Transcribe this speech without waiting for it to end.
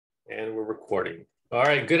And we're recording. All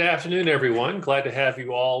right, good afternoon, everyone. Glad to have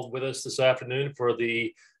you all with us this afternoon for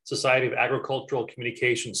the Society of Agricultural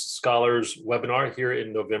Communications Scholars webinar here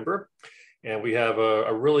in November. And we have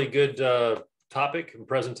a really good topic and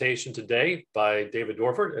presentation today by David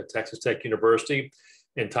Dorfert at Texas Tech University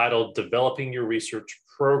entitled Developing Your Research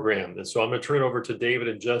Program. And so I'm going to turn it over to David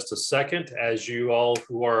in just a second. As you all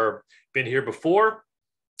who are been here before,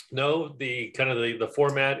 no, the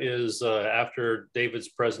format is after David's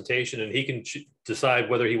presentation, and he can decide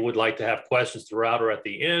whether he would like to have questions throughout or at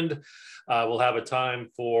the end. We'll have a time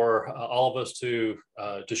for all of us to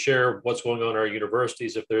share what's going on in our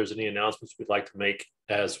universities, if there's any announcements we'd like to make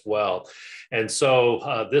as well. And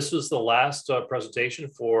so this is the last presentation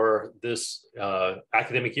for this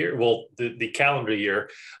academic year, well, the calendar year,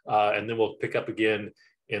 and then we'll pick up again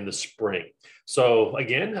in the spring. So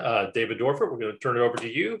again, David Dorfert, we're going to turn it over to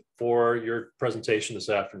you for your presentation this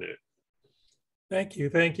afternoon. Thank you,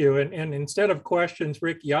 thank you. And instead of questions,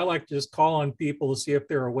 Ricky, I like to just call on people to see if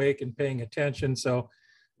they're awake and paying attention. So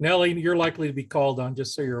Nellie, you're likely to be called on,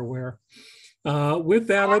 just so you're aware. With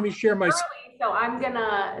that, let me share my... Early, so I'm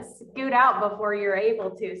gonna scoot out before you're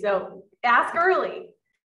able to. So ask early.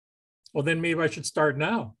 Well, then maybe I should start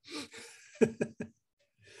now.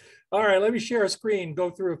 All right, let me share a screen, go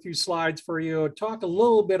through a few slides for you, talk a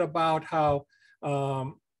little bit about how,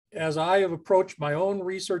 as I have approached my own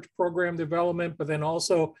research program development, but then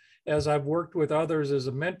also as I've worked with others as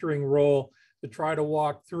a mentoring role to try to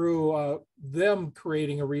walk through them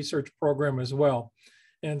creating a research program as well.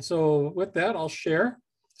 And so with that, I'll share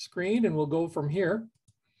screen and we'll go from here.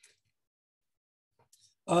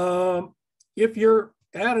 If you're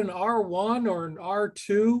at an R1 or an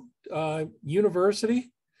R2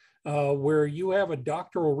 university, where you have a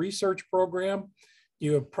doctoral research program,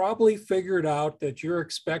 you have probably figured out that you're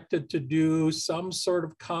expected to do some sort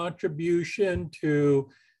of contribution to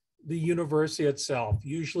the university itself.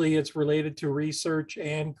 Usually it's related to research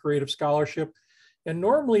and creative scholarship. And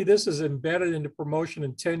normally this is embedded into promotion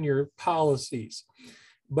and tenure policies.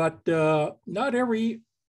 But not every,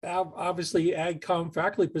 obviously, AgCom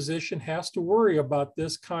faculty position has to worry about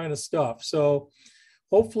this kind of stuff. So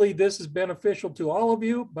hopefully this is beneficial to all of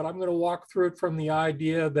you, but I'm going to walk through it from the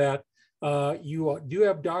idea that you do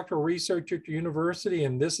have doctoral research at your university,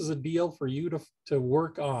 and this is a deal for you to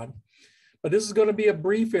work on. But this is going to be a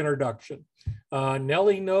brief introduction.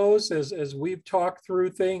 Nellie knows, as we've talked through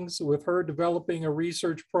things with her developing a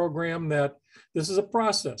research program, that this is a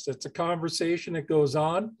process. It's a conversation that goes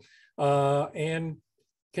on and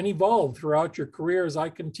can evolve throughout your career, as I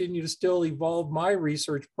continue to still evolve my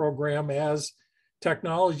research program as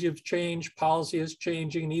technology has changed, policy is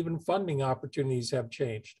changing, and even funding opportunities have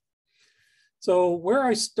changed. So where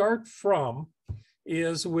I start from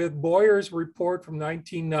is with Boyer's report from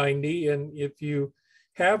 1990. And if you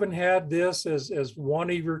haven't had this as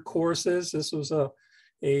one of your courses, this was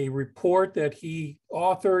a report that he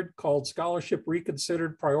authored called Scholarship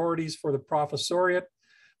Reconsidered: Priorities for the Professoriate.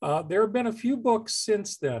 There have been a few books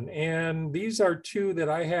since then, and these are two that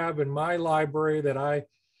I have in my library that I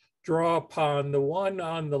draw upon. The one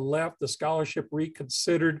on the left, the Scholarship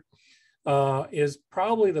Reconsidered, is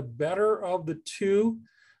probably the better of the two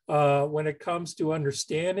when it comes to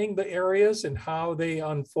understanding the areas and how they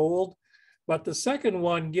unfold. But the second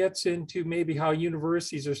one gets into maybe how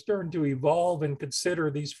universities are starting to evolve and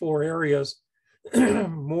consider these four areas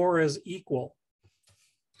more as equal.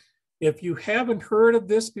 If you haven't heard of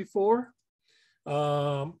this before,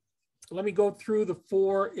 let me go through the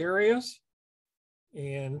four areas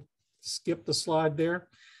and skip the slide there.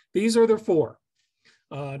 These are the four: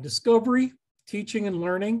 discovery, teaching and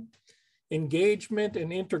learning, engagement,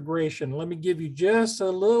 and integration. Let me give you just a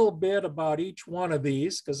little bit about each one of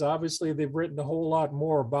these, because obviously they've written a whole lot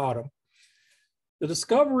more about them. The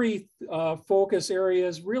discovery focus area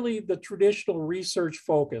is really the traditional research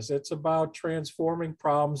focus. It's about transforming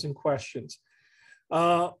problems and questions.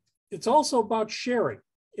 It's also about sharing.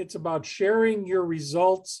 It's about sharing your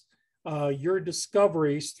results, your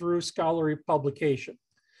discoveries through scholarly publication.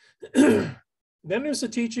 Then there's the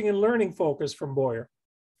teaching and learning focus from Boyer.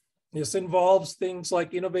 This involves things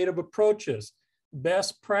like innovative approaches,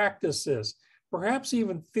 best practices, perhaps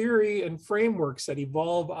even theory and frameworks that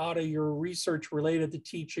evolve out of your research related to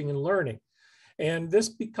teaching and learning. And this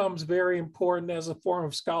becomes very important as a form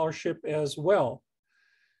of scholarship as well.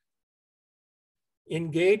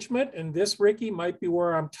 Engagement, and this, Ricky, might be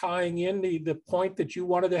where I'm tying in the point that you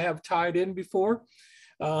wanted to have tied in before.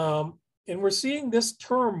 And we're seeing this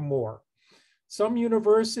term more. Some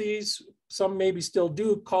universities, some maybe still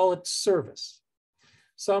do, call it service.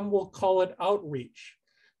 Some will call it outreach.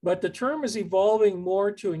 But the term is evolving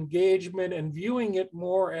more to engagement and viewing it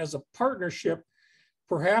more as a partnership,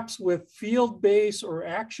 perhaps with field-based or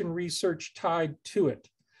action research tied to it.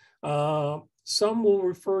 Some will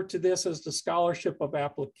refer to this as the scholarship of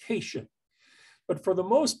application. But for the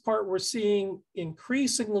most part, we're seeing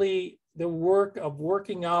increasingly the work of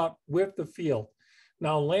working out with the field.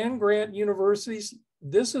 Now, land-grant universities,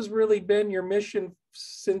 this has really been your mission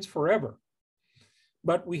since forever.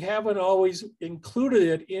 But we haven't always included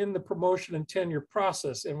it in the promotion and tenure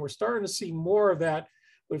process. And we're starting to see more of that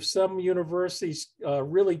with some universities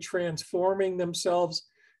really transforming themselves,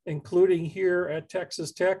 including here at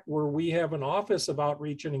Texas Tech, where we have an Office of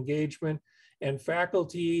Outreach and Engagement, and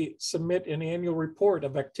faculty submit an annual report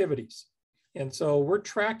of activities. And so we're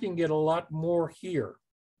tracking it a lot more here.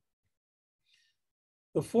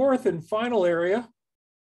 The fourth and final area,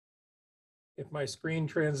 if my screen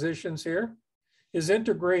transitions here, is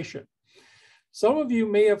integration. Some of you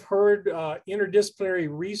may have heard interdisciplinary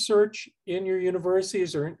research in your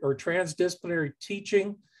universities or transdisciplinary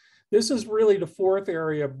teaching. This is really the fourth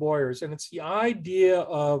area of Boyer's, and it's the idea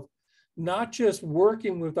of not just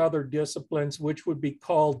working with other disciplines, which would be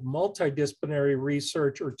called multidisciplinary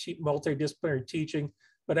research or multidisciplinary teaching,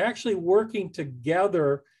 but actually working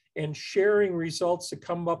together and sharing results to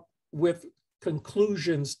come up with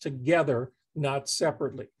conclusions together, not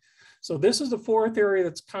separately. So this is the fourth area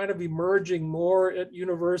that's kind of emerging more at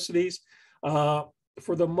universities.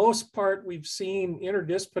 For the most part, we've seen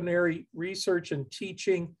interdisciplinary research and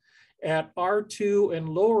teaching at R2 and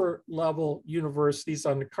lower level universities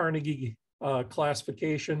on the Carnegie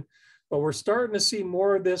classification, but we're starting to see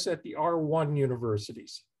more of this at the R1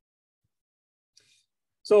 universities.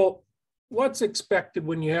 So what's expected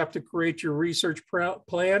when you have to create your research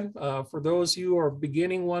plan? For those of you who are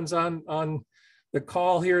beginning ones on the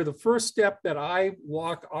call here, the first step that I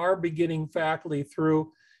walk our beginning faculty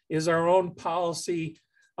through is our own policy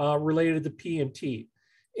related to P&T.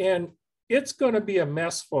 And it's going to be a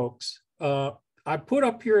mess, folks. I put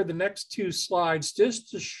up here the next two slides just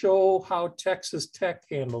to show how Texas Tech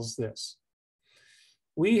handles this.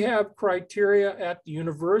 We have criteria at the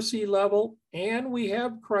university level, and we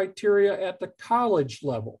have criteria at the college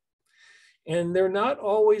level. And they're not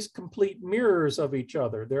always complete mirrors of each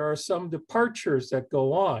other. There are some departures that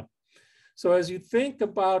go on. So as you think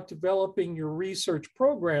about developing your research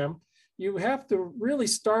program, you have to really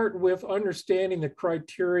start with understanding the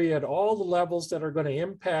criteria at all the levels that are going to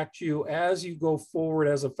impact you as you go forward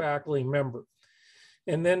as a faculty member.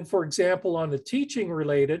 And then, for example, on the teaching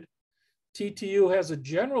related, TTU has a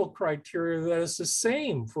general criteria that is the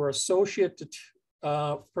same for associate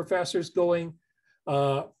professors going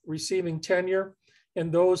receiving tenure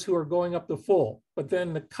and those who are going up to full. But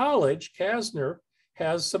then the college, Kasner,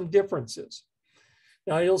 has some differences.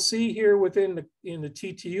 Now you'll see here within the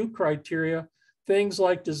TTU criteria, things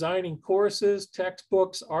like designing courses,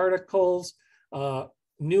 textbooks, articles,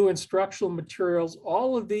 new instructional materials,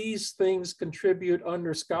 all of these things contribute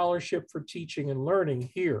under scholarship for teaching and learning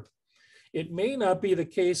here. It may not be the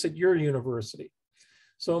case at your university.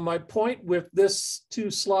 So my point with this two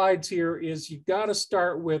slides here is you got to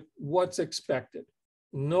start with what's expected.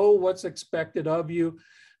 Know what's expected of you,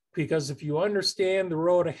 because if you understand the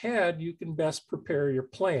road ahead, you can best prepare your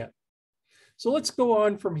plan. So let's go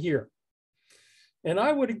on from here. And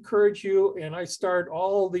I would encourage you, and I start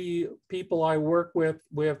all the people I work with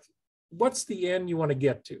what's the end you want to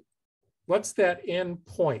get to? What's that end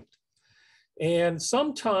point? And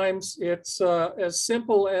sometimes it's as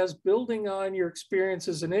simple as building on your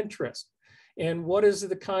experiences and interests. And what is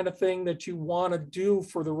the kind of thing that you want to do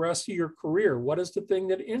for the rest of your career? What is the thing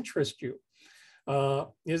that interests you?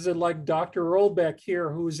 Is it like Dr. Earlbeck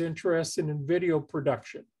here, who's interested in video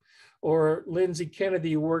production? Or Lindsay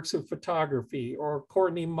Kennedy, who works with photography? Or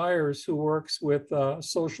Courtney Myers, who works with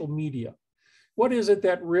social media? What is it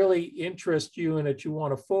that really interests you and that you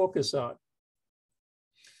want to focus on?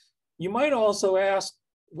 You might also ask,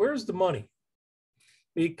 where's the money?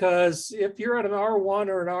 Because if you're at an R1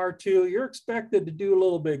 or an R2, you're expected to do a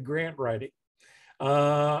little bit of grant writing.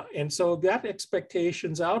 And so that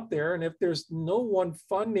expectation's out there. And if there's no one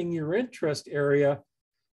funding your interest area,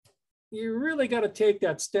 you really got to take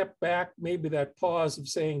that step back, maybe that pause of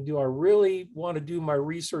saying, do I really want to do my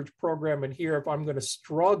research program in here if I'm going to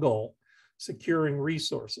struggle securing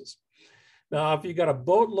resources? Now, if you got a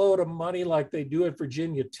boatload of money like they do at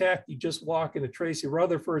Virginia Tech, you just walk into Tracy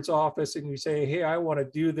Rutherford's office and you say, hey, I want to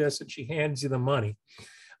do this, and she hands you the money.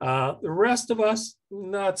 The rest of us,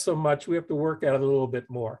 not so much. We have to work at it a little bit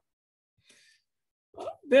more.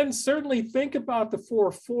 Then certainly think about the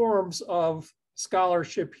four forms of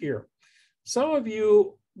scholarship here. Some of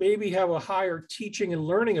you maybe have a higher teaching and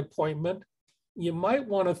learning appointment, you might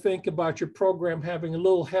want to think about your program having a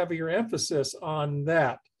little heavier emphasis on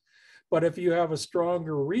that. But if you have a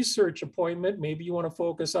stronger research appointment, maybe you want to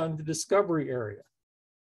focus on the discovery area.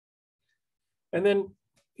 And then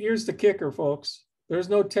here's the kicker, folks. There's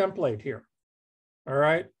no template here. All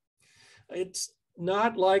right. It's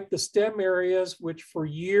not like the STEM areas, which for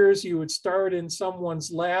years you would start in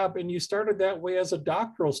someone's lab, and you started that way as a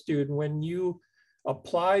doctoral student. When you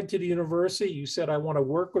applied to the university, you said, I want to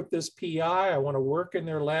work with this PI, I want to work in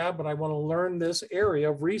their lab, and I want to learn this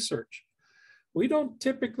area of research. We don't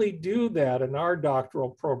typically do that in our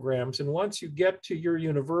doctoral programs. And once you get to your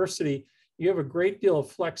university, you have a great deal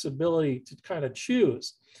of flexibility to kind of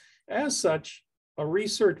choose. As such, a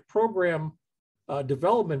research program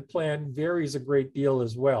development plan varies a great deal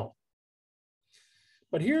as well.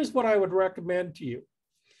 But here's what I would recommend to you.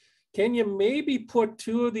 Can you maybe put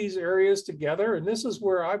two of these areas together? And this is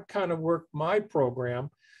where I've kind of worked my program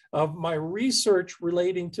of my research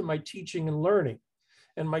relating to my teaching and learning,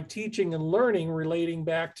 and my teaching and learning relating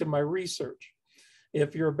back to my research.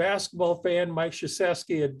 If you're a basketball fan, Mike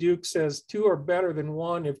Krzyzewski at Duke says two are better than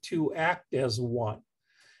one if two act as one.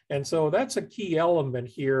 And so that's a key element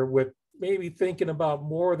here with maybe thinking about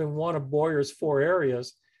more than one of Boyer's 4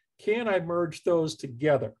 areas. Can I merge those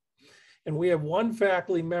together? And we have one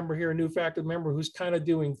faculty member here, a new faculty member, who's kind of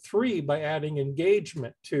doing 3 by adding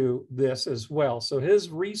engagement to this as well. So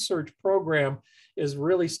his research program is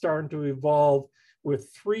really starting to evolve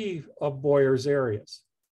with 3 of Boyer's areas.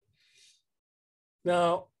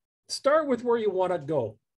 Now, start with where you want to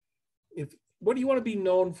go. What do you want to be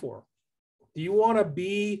known for? Do you want to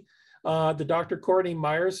be the Dr. Courtney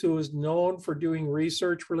Myers, who is known for doing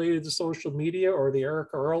research related to social media, or the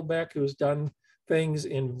Erica Erlbeck, who's done things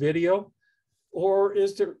in video? Or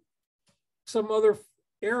is there some other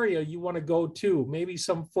area you want to go to? Maybe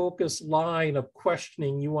some focus line of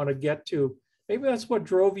questioning you want to get to. Maybe that's what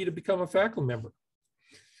drove you to become a faculty member.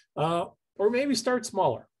 Or maybe start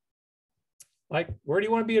smaller. Like, where do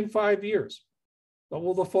you want to be in 5 years? What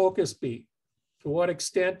will the focus be? To what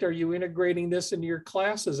extent are you integrating this into your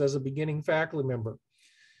classes as a beginning faculty member?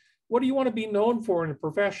 What do you want to be known for in a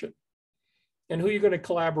profession? And who are you going to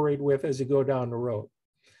collaborate with as you go down the road?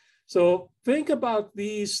 So think about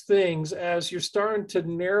these things as you're starting to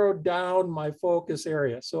narrow down my focus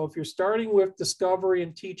area. So if you're starting with discovery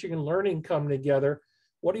and teaching and learning come together,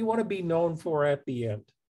 what do you want to be known for at the end?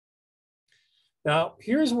 Now,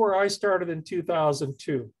 here's where I started in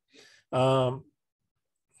 2002.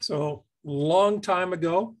 So long time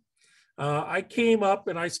ago, I came up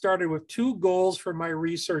and I started with 2 goals for my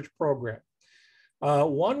research program.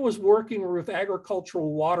 One was working with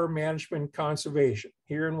agricultural water management and conservation.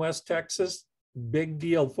 Here in West Texas, big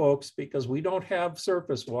deal, folks, because we don't have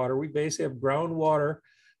surface water. We basically have groundwater,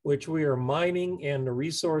 which we are mining, and the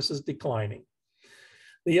resource is declining.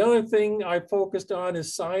 The other thing I focused on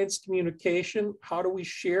is science communication. How do we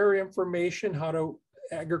share information? How do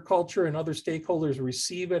agriculture and other stakeholders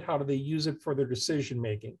receive it? How do they use it for their decision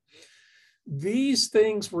making? These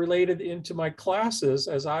things related into my classes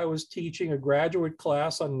as I was teaching a graduate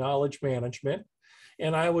class on knowledge management,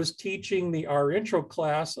 and I was teaching our intro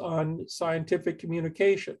class on scientific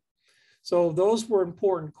communication. So those were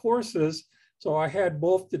important courses. So I had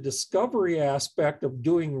both the discovery aspect of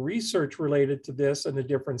doing research related to this and the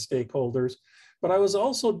different stakeholders, but I was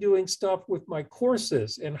also doing stuff with my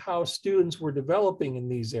courses and how students were developing in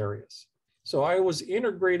these areas. So I was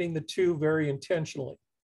integrating the 2 very intentionally.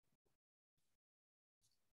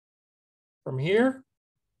 From here,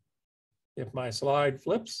 if my slide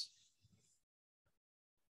flips,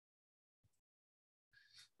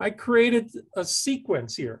 I created a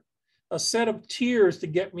sequence here, a set of tiers to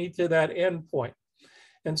get me to that end point.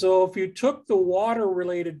 And so if you took the water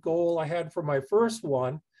related goal I had for my first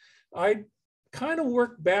one, I kind of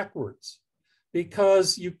worked backwards,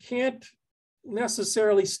 because you can't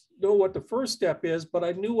necessarily know what the first step is, but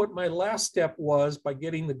I knew what my last step was by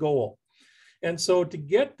getting the goal. And so to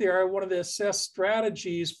get there, I wanted to assess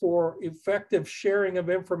strategies for effective sharing of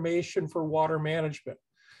information for water management.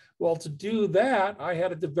 Well, to do that, I had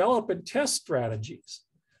to develop and test strategies.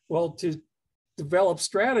 Well, to develop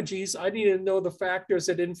strategies, I needed to know the factors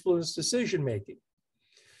that influence decision-making.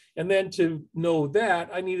 And then to know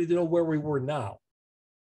that, I needed to know where we were now.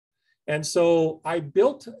 And so I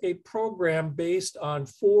built a program based on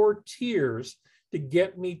 4 tiers to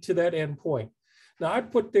get me to that end point. Now, I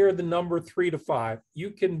put there the number 3 to 5.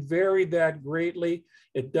 You can vary that greatly.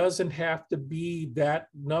 It doesn't have to be that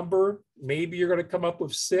number. Maybe you're going to come up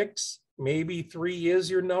with 6. Maybe 3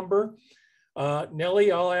 is your number.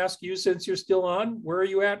 Nellie, I'll ask you since you're still on, where are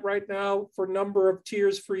you at right now for number of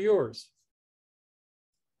tiers for yours?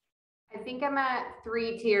 I think I'm at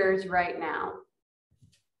 3 tiers right now.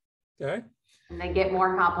 Okay. And they get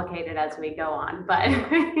more complicated as we go on, but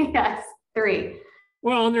yes, 3.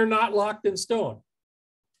 Well, and they're not locked in stone.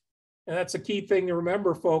 And that's a key thing to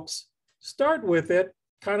remember, folks. Start with it,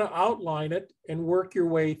 kind of outline it, and work your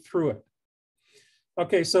way through it.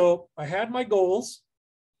 Okay, so I had my goals.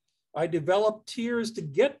 I developed tiers to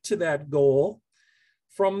get to that goal.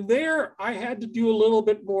 From there, I had to do a little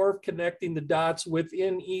bit more of connecting the dots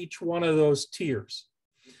within each one of those tiers.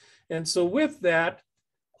 And so with that,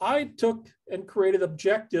 I took and created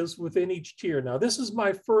objectives within each tier. Now, this is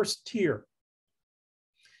my first tier.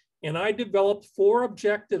 And I developed 4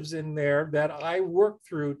 objectives in there that I worked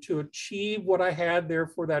through to achieve what I had there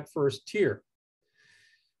for that first tier.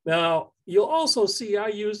 Now, you'll also see I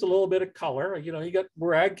used a little bit of color. You know,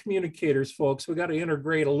 we're ag communicators, folks. We got to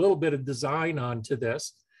integrate a little bit of design onto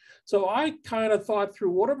this. So I kind of thought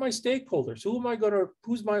through, what are my stakeholders?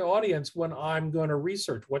 Who's my audience when I'm going to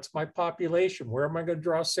research? What's my population? Where am I going to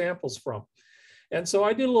draw samples from? And so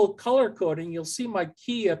I did a little color coding. You'll see my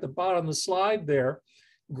key at the bottom of the slide there.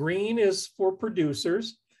 Green is for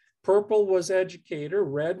producers. Purple was educator,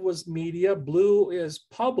 red was media, blue is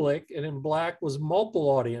public, and in black was multiple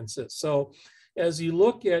audiences. So as you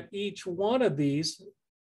look at each one of these,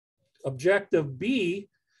 objective B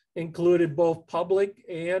included both public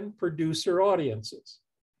and producer audiences.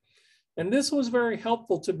 And this was very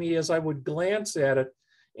helpful to me as I would glance at it,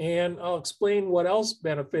 and I'll explain what else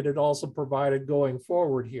benefit it also provided going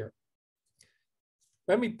forward here.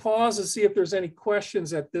 Let me pause and see if there's any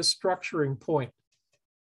questions at this structuring point.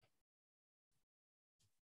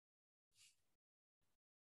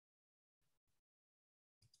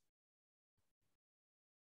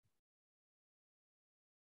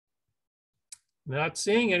 Not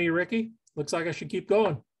seeing any, Ricky. Looks like I should keep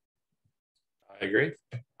going. I agree.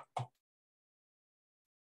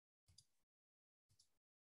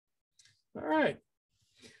 All right.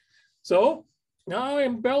 So now I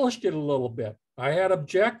embellished it a little bit. I had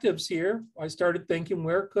objectives here. I started thinking,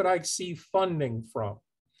 where could I see funding from?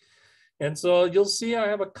 And so you'll see I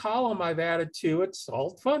have a column I've added to it. It's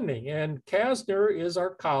all funding. And Kasner is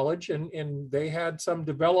our college, and they had some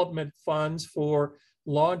development funds for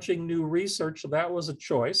launching new research. So that was a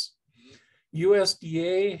choice.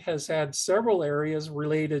 USDA has had several areas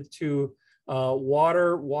related to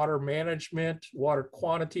water management, water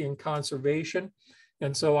quantity and conservation.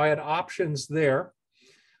 And so I had options there.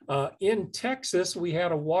 In Texas, we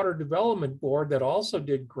had a water development board that also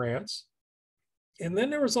did grants. And then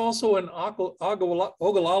there was also an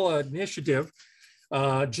Ogallala initiative.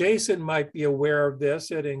 Jason might be aware of this.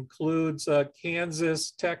 It includes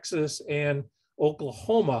Kansas, Texas, and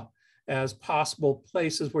Oklahoma as possible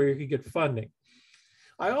places where you could get funding.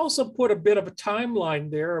 I also put a bit of a timeline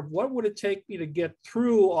there of what would it take me to get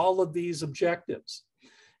through all of these objectives.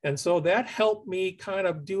 And so that helped me kind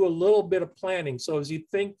of do a little bit of planning. So as you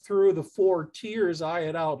think through the 4 tiers I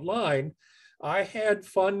had outlined, I had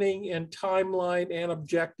funding and timeline and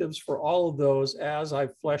objectives for all of those as I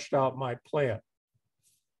fleshed out my plan.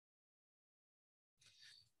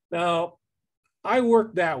 Now, I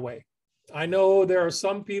work that way. I know there are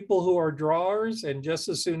some people who are drawers and just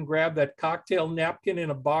as soon grab that cocktail napkin in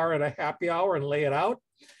a bar at a happy hour and lay it out.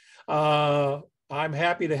 I'm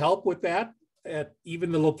happy to help with that at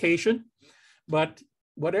even the location, but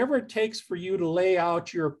whatever it takes for you to lay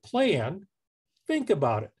out your plan, think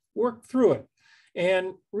about it, work through it,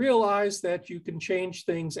 and realize that you can change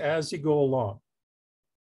things as you go along.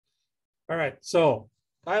 All right, so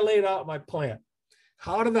I laid out my plan.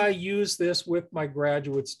 How did I use this with my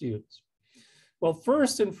graduate students? Well,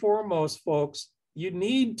 first and foremost, folks, you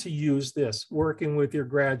need to use this working with your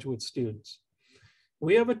graduate students.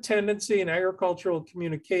 We have a tendency in agricultural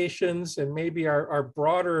communications and maybe our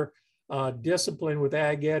broader discipline with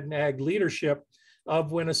ag ed and ag leadership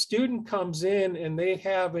of when a student comes in and they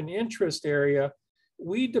have an interest area,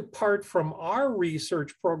 we depart from our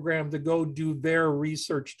research program to go do their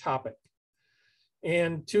research topic.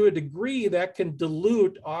 And to a degree that can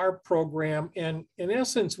dilute our program and in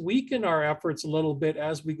essence weaken our efforts a little bit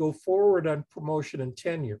as we go forward on promotion and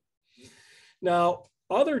tenure. Now,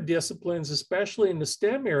 other disciplines, especially in the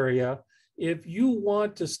STEM area, if you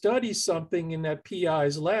want to study something in that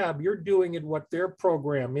PI's lab, you're doing it what their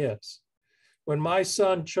program is. When my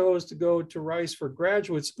son chose to go to Rice for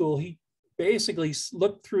graduate school, he basically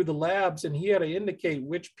looked through the labs and he had to indicate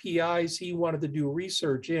which PIs he wanted to do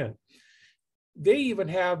research in. They even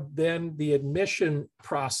have then the admission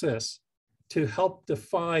process to help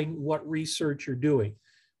define what research you're doing.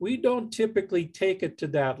 We don't typically take it to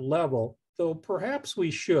that level, though perhaps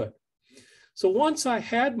we should. So once I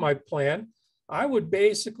had my plan, I would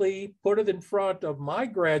basically put it in front of my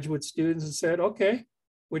graduate students and said, okay,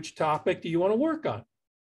 which topic do you want to work on?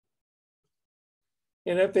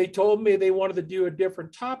 And if they told me they wanted to do a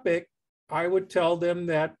different topic, I would tell them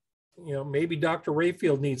that, you know, maybe Dr.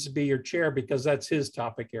 Rayfield needs to be your chair because that's his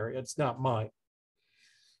topic area. It's not mine.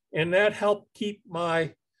 And that helped keep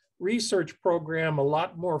my research program a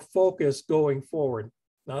lot more focused going forward.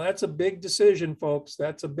 Now that's a big decision, folks.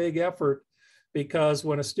 That's a big effort, because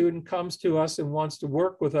when a student comes to us and wants to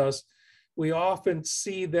work with us, we often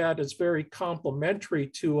see that as very complementary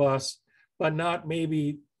to us, but not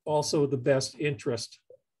maybe also the best interest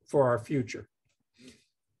for our future.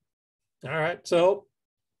 All right, so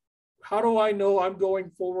how do I know I'm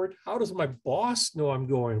going forward? How does my boss know I'm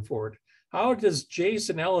going forward? How does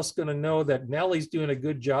Jason Ellis going to know that Nellie's doing a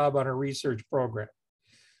good job on her research program?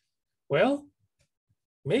 Well,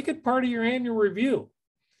 make it part of your annual review.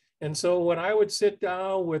 And so when I would sit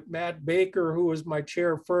down with Matt Baker, who was my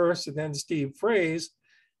chair first, and then Steve Fraze,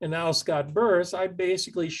 and now Scott Burris, I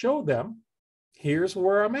basically show them, here's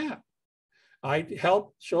where I'm at. I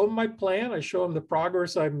help show them my plan. I show them the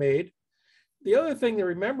progress I've made. The other thing to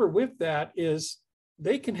remember with that is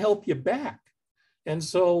they can help you back. And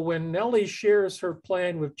so when Nellie shares her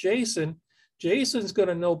plan with Jason, Jason's going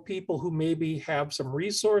to know people who maybe have some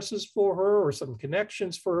resources for her or some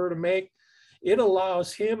connections for her to make. It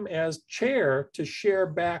allows him as chair to share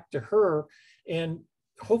back to her and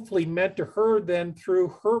hopefully mentor her then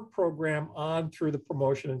through her program on through the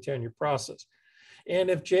promotion and tenure process.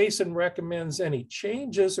 And if Jason recommends any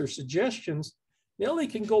changes or suggestions, Nellie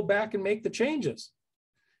can go back and make the changes.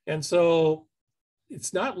 And so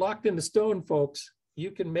it's not locked into stone, folks.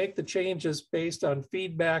 You can make the changes based on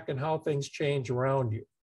feedback and how things change around you.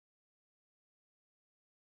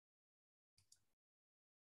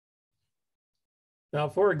 Now,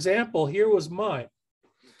 for example, here was mine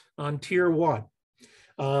on tier 1.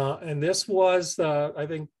 And this was, I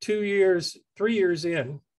think, 3 years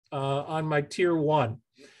in on my tier 1.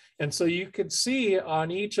 And so you could see on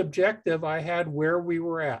each objective, I had where we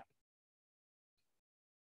were at.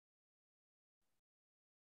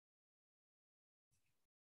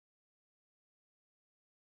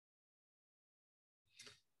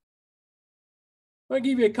 I'll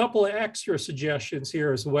give you a couple of extra suggestions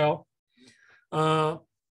here as well.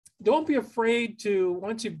 Don't be afraid to,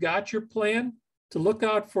 once you've got your plan, to look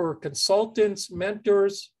out for consultants,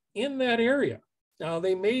 mentors in that area. Now,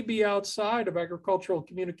 they may be outside of agricultural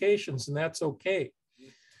communications, and that's okay.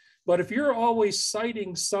 But if you're always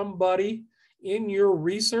citing somebody in your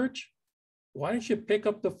research, why don't you pick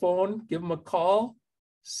up the phone, give them a call,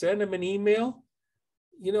 send them an email?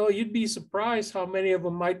 You know, you'd be surprised how many of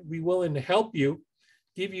them might be willing to help you,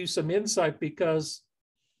 give you some insight, because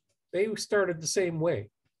they started the same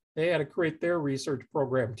way. They had to create their research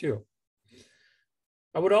program too.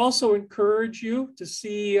 I would also encourage you to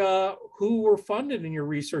see who were funded in your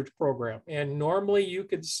research program. And normally you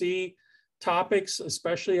could see topics,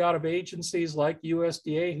 especially out of agencies like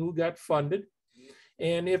USDA, who got funded.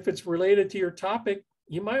 And if it's related to your topic,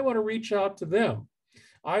 you might want to reach out to them.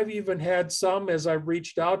 I've even had some, as I've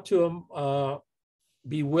reached out to them,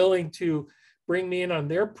 be willing to bring me in on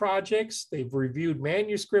their projects. They've reviewed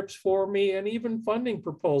manuscripts for me and even funding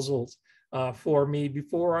proposals for me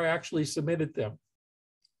before I actually submitted them.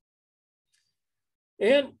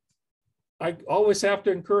 And I always have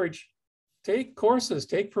to encourage, take courses,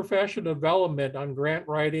 take professional development on grant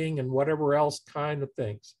writing and whatever else kind of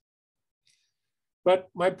things. But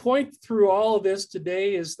my point through all of this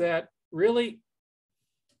today is that really,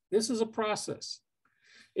 this is a process.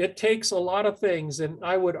 It takes a lot of things. And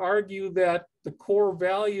I would argue that the core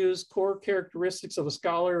values, core characteristics of a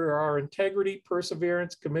scholar are integrity,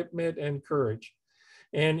 perseverance, commitment, and courage.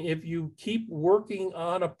 And if you keep working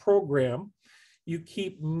on a program, you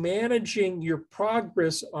keep managing your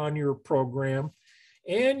progress on your program,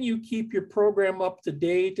 and you keep your program up to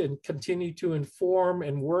date and continue to inform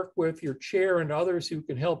and work with your chair and others who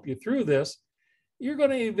can help you through this, you're going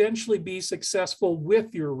to eventually be successful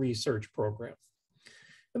with your research program.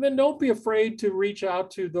 And then don't be afraid to reach out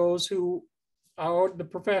to those who are in the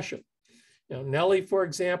profession. You know, Nellie, for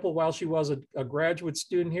example, while she was a graduate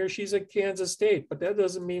student here, she's at Kansas State, but that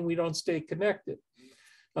doesn't mean we don't stay connected.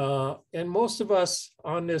 And most of us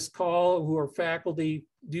on this call who are faculty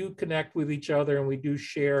do connect with each other, and we do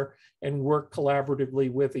share and work collaboratively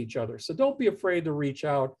with each other. So don't be afraid to reach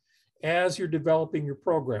out as you're developing your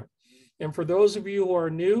program. And for those of you who are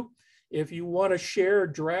new, if you want to share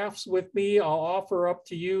drafts with me, I'll offer up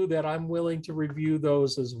to you that I'm willing to review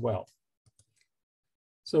those as well.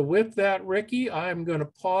 So with that, Ricky, I'm going to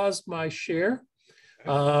pause my share.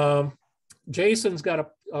 Jason's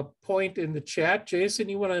got a point in the chat. Jason,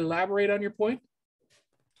 you want to elaborate on your point?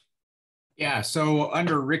 Yeah, so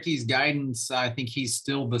under Ricky's guidance, I think he's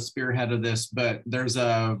still the spearhead of this, but there's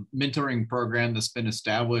a mentoring program that's been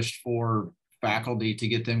established for faculty to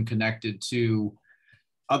get them connected to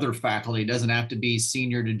other faculty. It doesn't have to be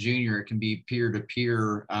senior to junior. It can be peer to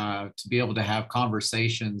peer to be able to have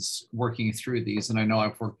conversations working through these. And I know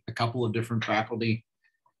I've worked with a couple of different faculty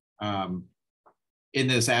in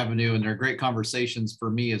this avenue, and they're great conversations for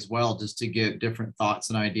me as well, just to get different thoughts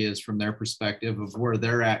and ideas from their perspective of where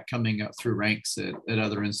they're at coming up through ranks at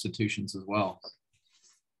other institutions as well.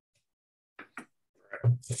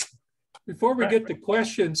 Before we get to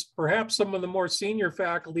questions, perhaps some of the more senior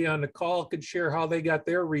faculty on the call could share how they got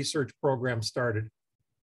their research program started.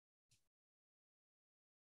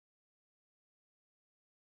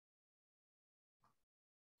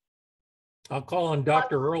 I'll call on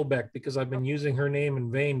Dr. Earlbeck because I've been using her name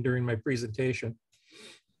in vain during my presentation.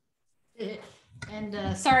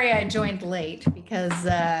 And sorry I joined late because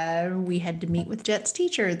we had to meet with Jet's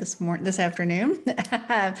teacher this afternoon.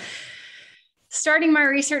 Starting my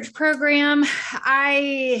research program,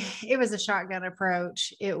 it was a shotgun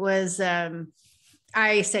approach. It was,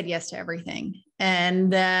 I said yes to everything.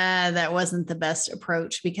 And that wasn't the best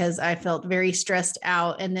approach because I felt very stressed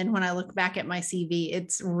out. And then when I look back at my CV,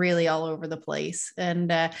 it's really all over the place. And,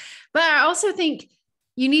 but I also think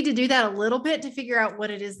you need to do that a little bit to figure out what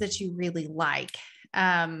it is that you really like.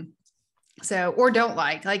 Or don't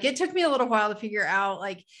like. Like, it took me a little while to figure out,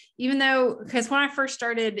 like, even though, because when I first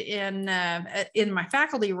started in my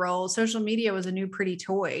faculty role, social media was a new pretty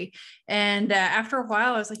toy. And after a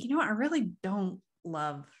while, I was like, you know what, I really don't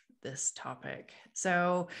love this topic.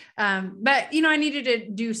 So, but, I needed to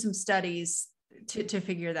do some studies to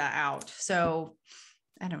figure that out. So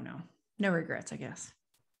I don't know. No regrets, I guess.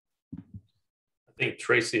 I think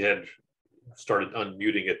Tracy had started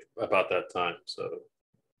unmuting it about that time. So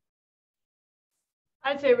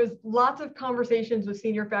I'd say it was lots of conversations with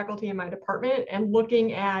senior faculty in my department and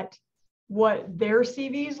looking at what their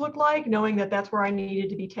CVs look like, knowing that that's where I needed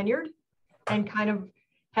to be tenured, and kind of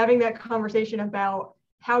having that conversation about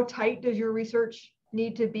how tight does your research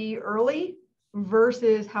need to be early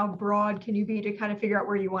versus how broad can you be to kind of figure out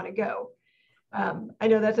where you want to go. I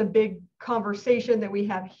know that's a big conversation that we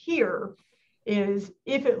have here, is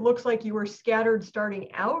if it looks like you were scattered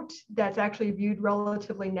starting out, that's actually viewed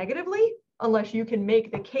relatively negatively, unless you can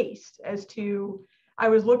make the case as to, I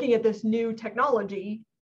was looking at this new technology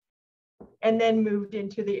and then moved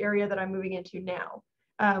into the area that I'm moving into now.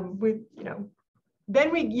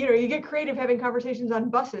 Then you get creative having conversations on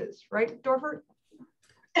buses, right, Dorfert?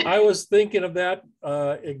 I was thinking of that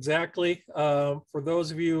exactly. For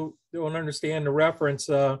those of you who don't understand the reference,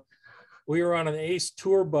 we were on an ACE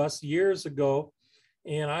tour bus years ago,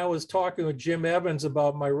 and I was talking with Jim Evans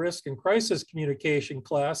about my risk and crisis communication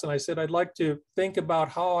class. And I said, I'd like to think about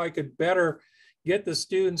how I could better get the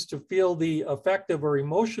students to feel the affective or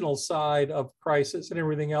emotional side of crisis and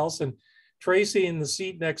everything else. And Tracy in the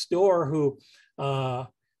seat next door, who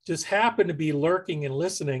just happened to be lurking and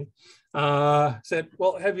listening, said,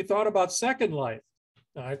 well, have you thought about Second Life?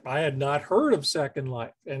 I had not heard of Second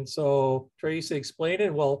Life. And so Tracy explained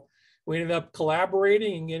it. Well, we ended up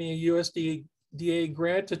collaborating and getting a USDA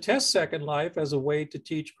grant to test Second Life as a way to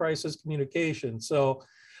teach crisis communication. So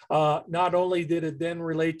not only did it then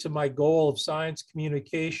relate to my goal of science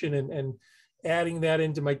communication and adding that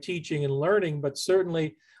into my teaching and learning, but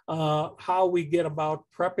certainly how we get about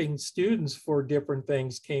prepping students for different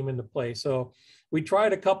things came into play. So we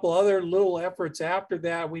tried a couple other little efforts after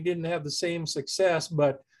that. We didn't have the same success,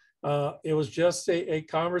 but it was just a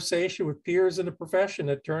conversation with peers in the profession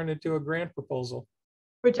that turned into a grant proposal.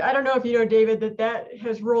 Which I don't know if you know, David, that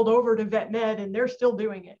has rolled over to Vet Med and they're still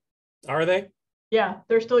doing it. Are they? Yeah,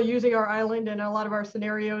 they're still using our island and a lot of our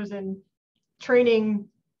scenarios and training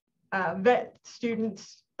vet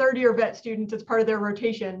students, third-year vet students as part of their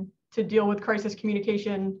rotation to deal with crisis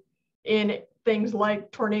communication in things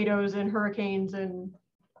like tornadoes and hurricanes and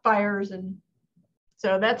fires. And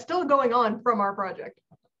so that's still going on from our project.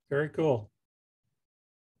 Very cool.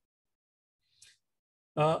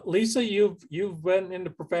 Lisa, you've been in the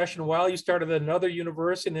profession a while. You started at another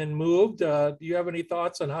university and then moved. Do you have any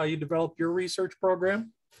thoughts on how you developed your research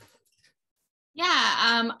program? Yeah,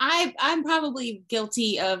 I'm probably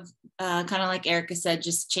guilty of kind of like Erica said,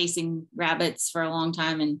 just chasing rabbits for a long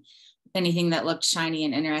time, and anything that looked shiny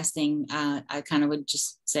and interesting, I kind of would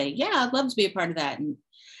just say, yeah, I'd love to be a part of that.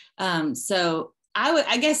 And so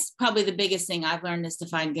I guess probably the biggest thing I've learned is to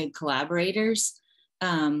find good collaborators.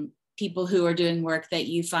 people who are doing work that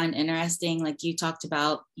you find interesting, like you talked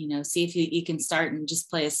about, see if you can start and just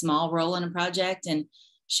play a small role in a project and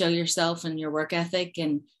show yourself and your work ethic,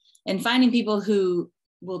 and finding people who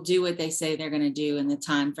will do what they say they're going to do in the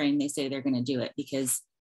time frame they say they're going to do it, because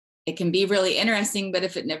it can be really interesting, but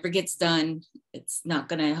if it never gets done, it's not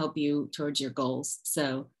going to help you towards your goals.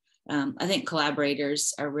 So I think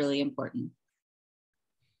collaborators are really important.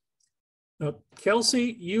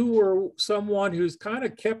 Kelsey, you were someone who's kind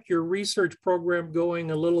of kept your research program going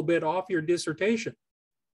a little bit off your dissertation.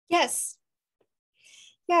 Yes.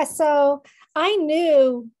 Yeah, so I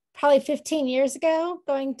knew probably 15 years ago,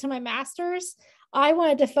 going to my master's, I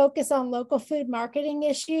wanted to focus on local food marketing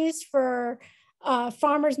issues for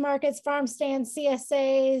farmers markets, farm stands,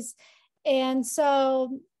 CSAs. And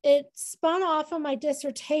so it spun off of my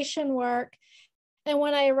dissertation work. And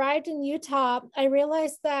when I arrived in Utah, I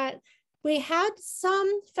realized that we had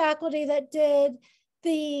some faculty that did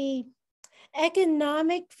the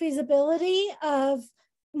economic feasibility of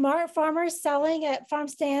farmers selling at farm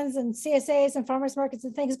stands and CSAs and farmers markets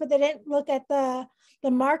and things, but they didn't look at the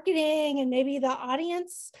marketing and maybe the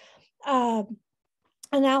audience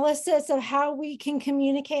analysis of how we can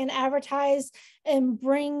communicate and advertise and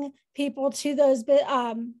bring people to those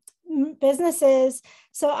businesses.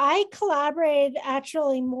 So I collaborated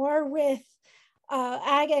actually more with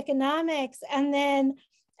ag economics. And then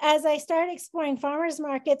as I started exploring farmers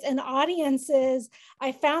markets and audiences,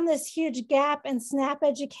 I found this huge gap in SNAP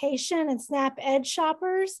education and SNAP Ed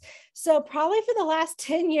shoppers. So probably for the last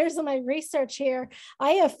 10 years of my research here, I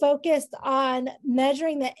have focused on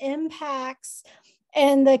measuring the impacts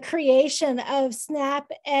and the creation of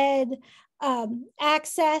SNAP Ed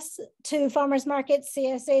access to farmers markets,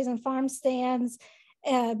 CSAs, and farm stands,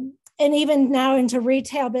 and even now into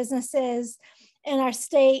retail businesses in our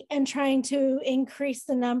state, and trying to increase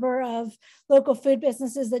the number of local food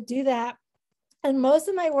businesses that do that. And most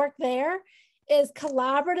of my work there is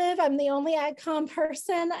collaborative. I'm the only AgCom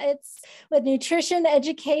person. It's with nutrition,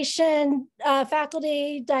 education,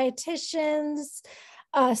 faculty, dietitians,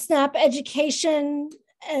 SNAP education,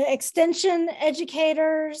 extension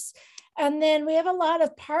educators. And then we have a lot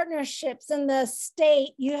of partnerships in the state.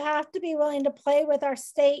 You have to be willing to play with our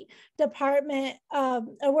state Department of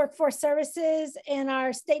Workforce Services and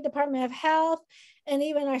our State Department of Health, and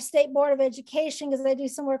even our State Board of Education, because I do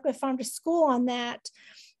some work with Farm to School on that.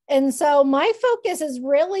 And so my focus has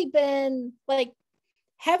really been like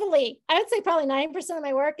heavily, I would say probably 9% of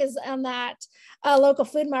my work is on that local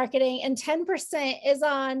food marketing, and 10% is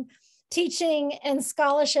on teaching and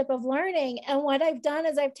scholarship of learning. And what I've done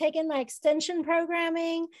is I've taken my extension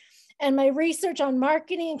programming and my research on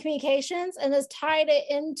marketing and communications and has tied it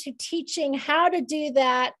into teaching how to do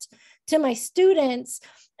that to my students,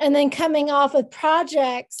 and then coming off with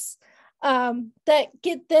projects that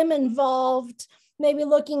get them involved, maybe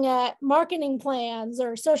looking at marketing plans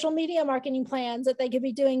or social media marketing plans that they could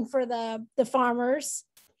be doing for the farmers,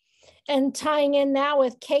 and tying in now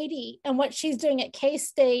with Katie and what she's doing at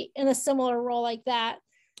K-State in a similar role like that.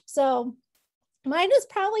 So mine is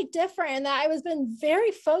probably different in that I was been very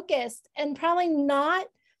focused, and probably not,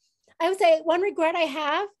 I would say one regret I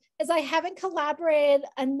have is I haven't collaborated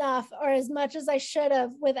enough or as much as I should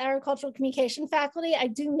have with agricultural communication faculty. I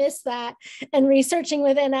do miss that, and researching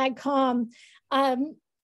within AgCom.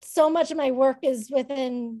 So much of my work is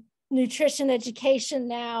within nutrition education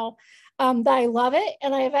now. That I love it,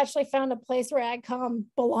 and I have actually found a place where AgCom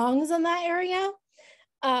belongs in that area.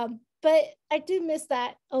 But I do miss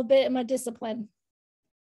that a little bit in my discipline.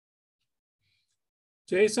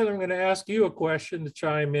 Jason, I'm going to ask you a question to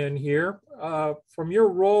chime in here. From your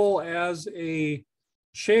role as a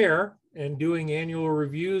chair and doing annual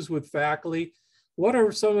reviews with faculty, what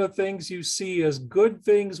are some of the things you see as good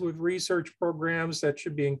things with research programs that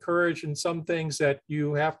should be encouraged, and some things that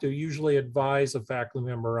you have to usually advise a faculty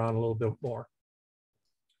member on a little bit more?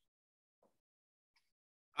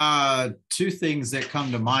 Two things that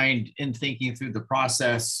come to mind in thinking through the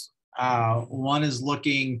process. One is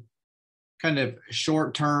looking kind of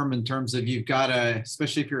short term in terms of you've got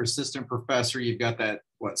especially if you're assistant professor, you've got that,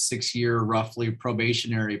 6-year roughly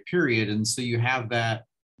probationary period. And so you have that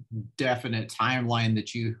definite timeline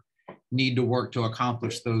that you need to work to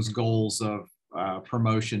accomplish those goals of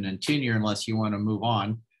promotion and tenure, unless you want to move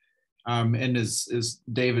on. And as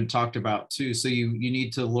David talked about too, so you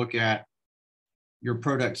need to look at your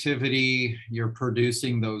productivity, you're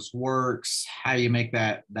producing those works, how you make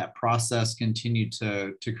that process continue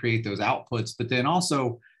to create those outputs, but then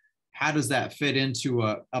also how does that fit into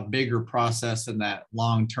a bigger process and that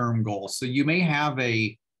long-term goal? So you may have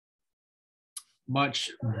a much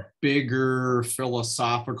bigger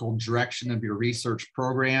philosophical direction of your research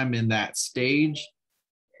program in that stage.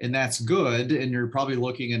 And that's good. And you're probably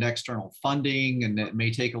looking at external funding, and it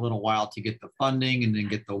may take a little while to get the funding and then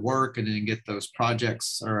get the work and then get those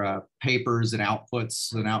projects or papers and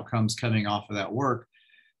outputs and outcomes coming off of that work.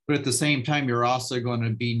 But at the same time, you're also going to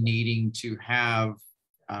be needing to have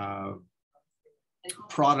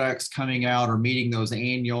products coming out or meeting those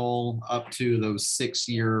annual up to those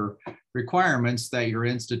 6-year requirements that your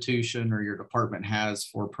institution or your department has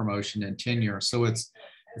for promotion and tenure. So it's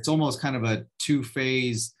almost kind of a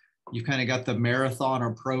two-phase. You kind of got the marathon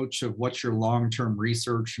approach of what's your long-term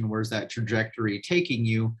research and where's that trajectory taking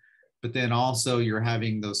you, but then also you're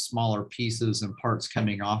having those smaller pieces and parts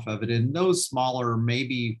coming off of it. And those smaller,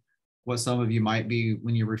 maybe what some of you might be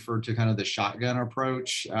when you refer to kind of the shotgun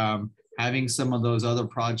approach, having some of those other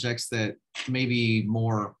projects that may be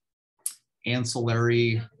more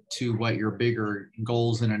ancillary to what your bigger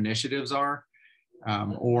goals and initiatives are.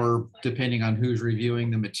 Or depending on who's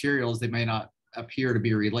reviewing the materials, they may not appear to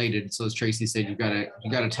be related. So as Tracy said, you got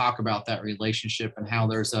to talk about that relationship and how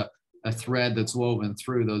there's a thread that's woven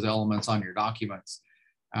through those elements on your documents.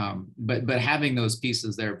 But having those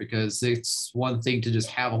pieces there, because it's one thing to just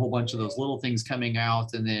have a whole bunch of those little things coming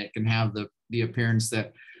out, and then it can have the appearance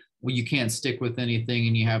that, well, you can't stick with anything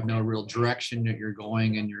and you have no real direction that you're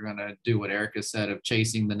going, and you're going to do what Erica said of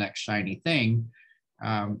chasing the next shiny thing.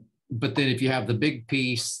 But then if you have the big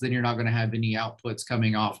piece, then you're not going to have any outputs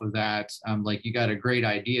coming off of that. Like you got a great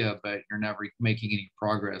idea, but you're never making any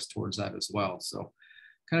progress towards that as well. So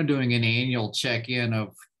kind of doing an annual check-in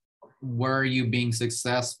of where are you being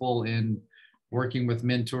successful in working with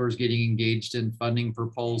mentors, getting engaged in funding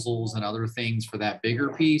proposals and other things for that bigger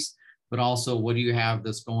piece, but also what do you have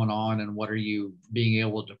that's going on and what are you being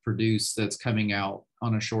able to produce that's coming out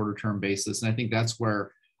on a shorter term basis. And I think that's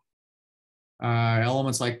where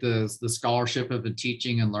elements like the scholarship of the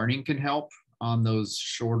teaching and learning can help on those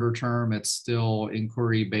shorter term. It's still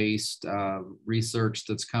inquiry based research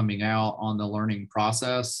that's coming out on the learning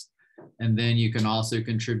process. And then you can also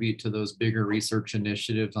contribute to those bigger research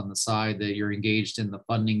initiatives on the side that you're engaged in the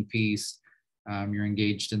funding piece, you're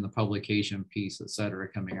engaged in the publication piece, et cetera,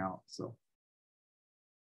 coming out. So,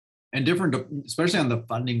 and different, especially on the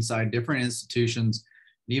funding side, different institutions,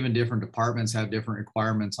 even different departments have different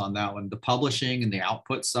requirements on that one. The publishing and the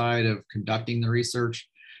output side of conducting the research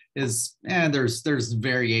is, there's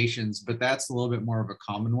variations, but that's a little bit more of a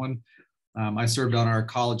common one. I served on our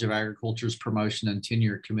College of Agriculture's promotion and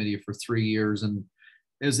tenure committee for 3 years. And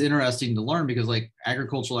it was interesting to learn because like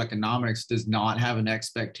agricultural economics does not have an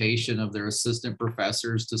expectation of their assistant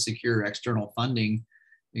professors to secure external funding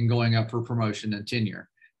in going up for promotion and tenure.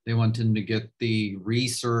 They want them to get the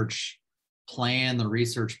research plan, the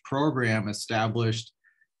research program established,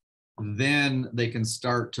 then they can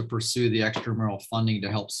start to pursue the extramural funding to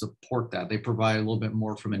help support that. They provide a little bit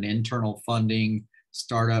more from an internal funding,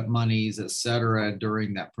 startup monies, et cetera,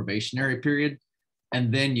 during that probationary period.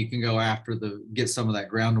 And then you can go after get some of that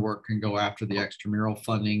groundwork and go after the extramural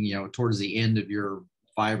funding, towards the end of your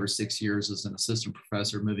 5 or 6 years as an assistant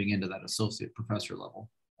professor, moving into that associate professor level.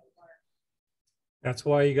 That's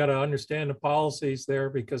why you got to understand the policies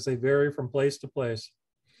there because they vary from place to place.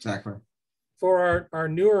 Exactly. For our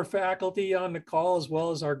newer faculty on the call, as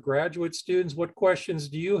well as our graduate students, what questions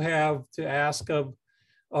do you have to ask of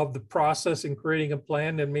the process in creating a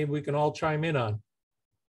plan that maybe we can all chime in on?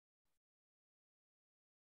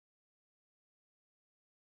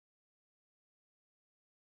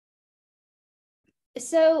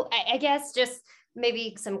 So I guess just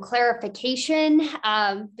maybe some clarification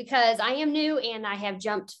because I am new and I have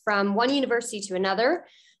jumped from one university to another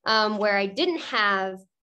where I didn't have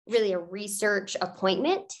really a research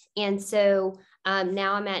appointment. And so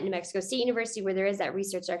now I'm at New Mexico State University where there is that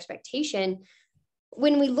research expectation.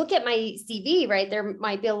 When we look at my CV, right, there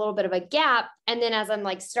might be a little bit of a gap. And then as I'm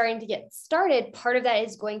like starting to get started, part of that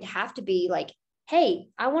is going to have to be like, hey,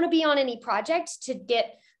 I want to be on any project to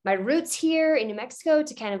get my roots here in New Mexico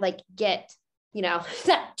to kind of like get,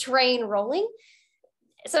 that train rolling.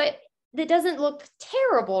 So it doesn't look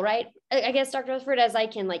terrible, right? I guess, Dr. Rutherford, as I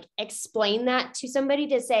can like explain that to somebody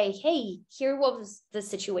to say, hey, here was the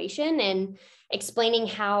situation, and explaining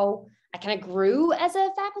how I kind of grew as a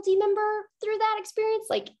faculty member through that experience.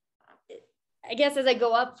 Like, I guess as I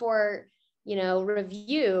go up for,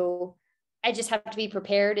 review, I just have to be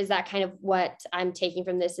prepared. Is that kind of what I'm taking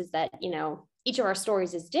from this, is that, each of our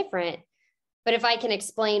stories is different, but if I can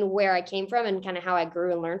explain where I came from and kind of how I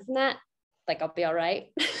grew and learned from that, like I'll be all right.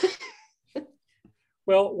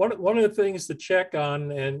 Well, one of the things to check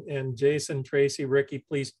on, and Jason, Tracy, Ricky,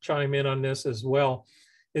 please chime in on this as well,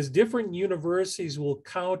 is different universities will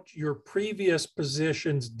count your previous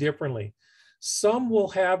positions differently. Some will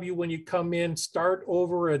have you, when you come in, start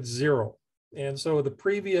over at 0. And so the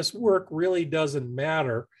previous work really doesn't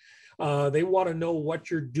matter. They want to know what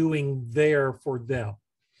you're doing there for them.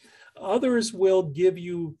 Others will give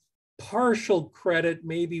you partial credit,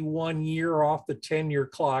 maybe 1 year off the tenure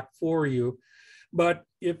clock for you. But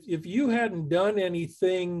if you hadn't done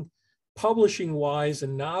anything publishing wise,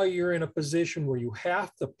 and now you're in a position where you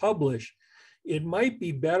have to publish, it might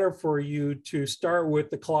be better for you to start with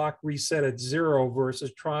the clock reset at 0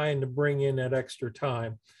 versus trying to bring in that extra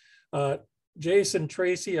time. Jason,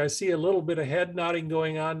 Tracy, I see a little bit of head nodding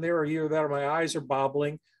going on there, or either that or my eyes are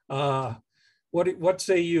bobbling. What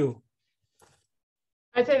say you?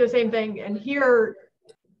 I'd say the same thing. And here,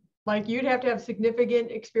 like, you'd have to have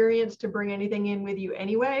significant experience to bring anything in with you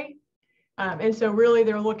anyway. And so really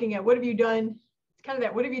they're looking at, what have you done? It's kind of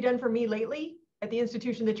that, what have you done for me lately at the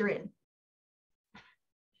institution that you're in?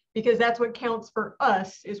 Because that's what counts for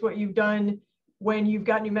us, is what you've done when you've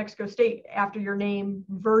got New Mexico State after your name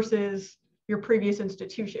versus your previous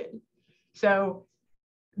institution. So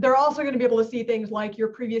they're also going to be able to see things like your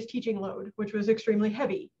previous teaching load, which was extremely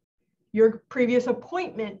heavy. Your previous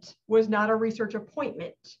appointment was not a research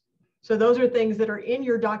appointment. So those are things that are in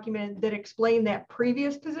your document that explain that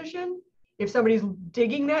previous position. If somebody's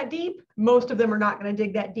digging that deep, most of them are not going to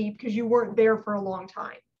dig that deep because you weren't there for a long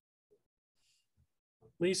time.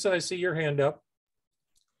 Lisa, I see your hand up.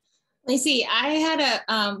 Lacey, I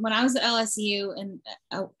had when I was at LSU and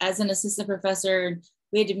as an assistant professor,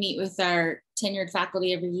 we had to meet with our tenured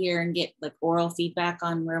faculty every year and get like oral feedback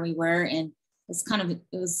on where we were. And it was kind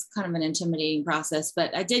of an intimidating process,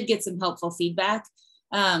 but I did get some helpful feedback.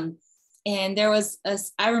 And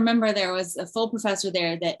I remember there was a full professor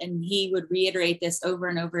there and he would reiterate this over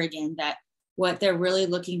and over again, that what they're really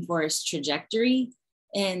looking for is trajectory.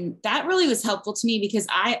 And that really was helpful to me because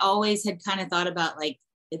I always had kind of thought about like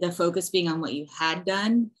the focus being on what you had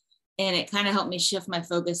done. And it kind of helped me shift my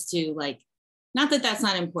focus to like, not that that's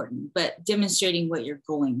not important, but demonstrating what you're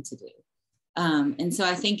going to do. And so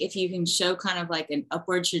I think if you can show kind of like an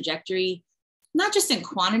upward trajectory, not just in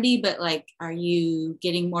quantity, but like, are you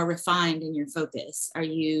getting more refined in your focus? Are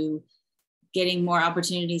you getting more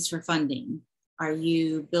opportunities for funding? Are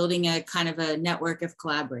you building a kind of a network of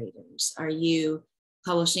collaborators? Are you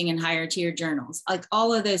publishing in higher tier journals? Like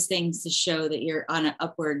all of those things to show that you're on an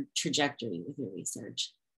upward trajectory with your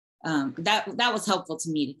research. That was helpful to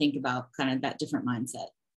me to think about kind of that different mindset.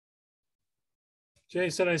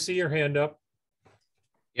 Jason, I see your hand up.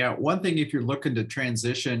 Yeah, one thing if you're looking to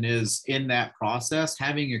transition is in that process,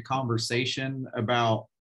 having a conversation about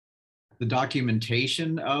the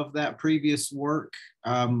documentation of that previous work.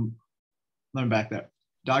 Let me back that.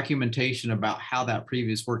 Documentation about how that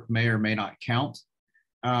previous work may or may not count.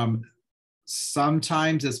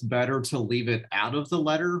 Sometimes it's better to leave it out of the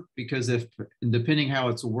letter because depending how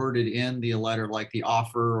it's worded in the letter, like the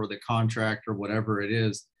offer or the contract or whatever it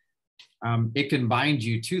is, it can bind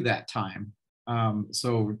you to that time.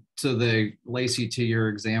 So Lacey, to your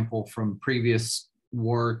example from previous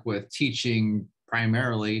work with teaching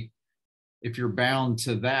primarily, if you're bound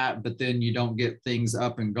to that, but then you don't get things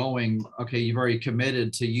up and going, okay, you've already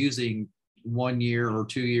committed to using 1 year or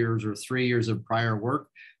 2 years or 3 years of prior work.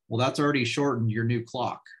 Well, that's already shortened your new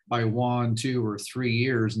clock by 1, 2, or 3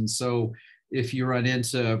 years. And so if you run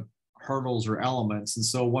into hurdles or elements, and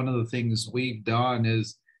so one of the things we've done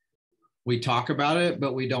is we talk about it,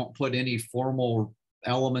 but we don't put any formal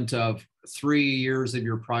element of 3 years of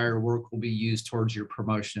your prior work will be used towards your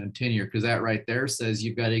promotion and tenure, because that right there says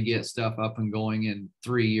you've got to get stuff up and going in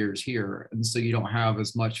 3 years here. And so you don't have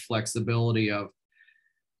as much flexibility of,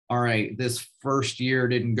 all right, this first year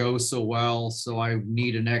didn't go so well, so I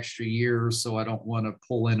need an extra year, so I don't want to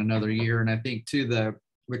pull in another year. And I think too,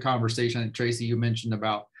 the conversation that Tracy, you mentioned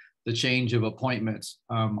about the change of appointments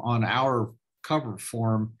on our cover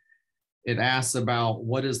form, it asks about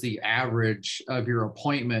what is the average of your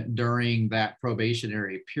appointment during that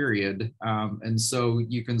probationary period. And so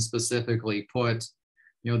you can specifically put,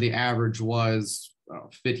 the average was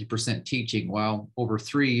 50% teaching. Well, over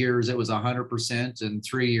 3 years, it was 100%, and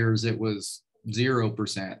 3 years, it was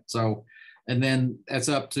 0%. So, and then that's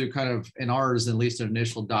up to kind of, in ours, at least an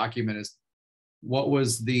initial document is what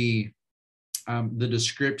was the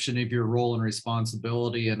description of your role and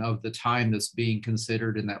responsibility and of the time that's being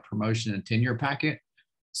considered in that promotion and tenure packet.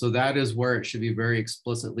 So that is where it should be very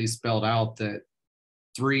explicitly spelled out that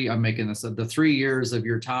the 3 years of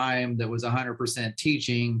your time that was 100%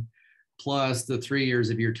 teaching, plus the 3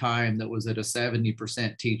 years of your time that was at a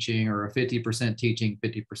 70% teaching or a 50% teaching,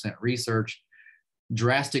 50% research.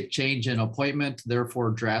 drastic change in appointment,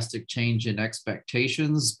 therefore drastic change in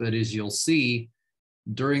expectations. But as you'll see,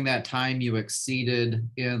 during that time you exceeded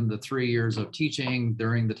in the 3 years of teaching,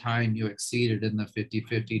 during the time you exceeded in the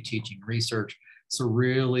 50-50 teaching research. So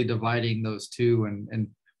really dividing those two and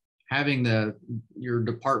having your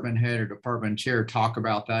department head or department chair talk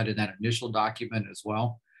about that in that initial document as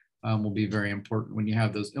well will be very important when you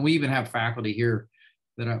have those. And we even have faculty here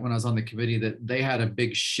that when I was on the committee, that they had a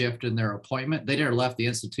big shift in their appointment. They never left the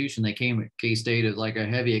institution. They came at K-State as like a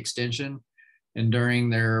heavy extension. And during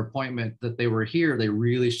their appointment that they were here, they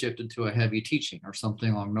really shifted to a heavy teaching or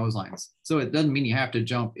something along those lines. So it doesn't mean you have to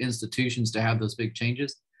jump institutions to have those big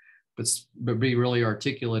changes, but be really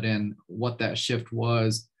articulate in what that shift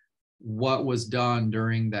was, what was done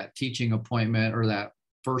during that teaching appointment or that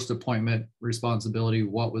first appointment responsibility,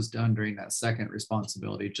 what was done during that second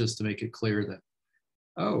responsibility, just to make it clear that,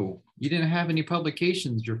 oh, you didn't have any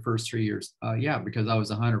publications your first 3 years. Yeah, because I was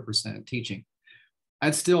 100% teaching.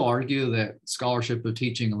 I'd still argue that scholarship of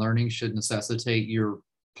teaching and learning should necessitate your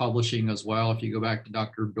publishing as well. If you go back to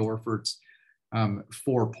Dr. Dorfert's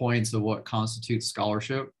 4 points of what constitutes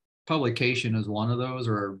scholarship, publication is one of those,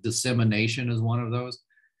 or dissemination is one of those.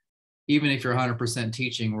 Even if you're 100%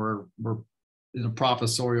 teaching, we're in the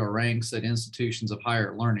professorial ranks at institutions of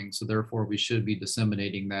higher learning. So therefore we should be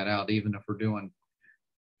disseminating that out, even if we're doing,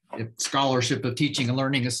 if scholarship of teaching and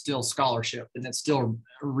learning is still scholarship and it's still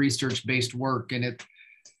research-based work. And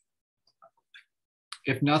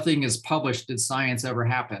if nothing is published, did science ever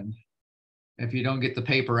happen? If you don't get the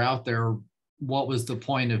paper out there, what was the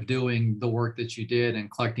point of doing the work that you did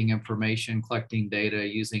and collecting information, collecting data,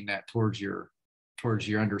 using that towards your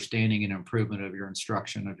understanding and improvement of your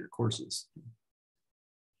instruction of your courses?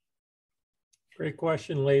 Great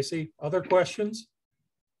question, Lacey. Other questions?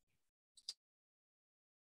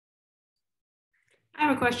 I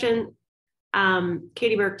have a question.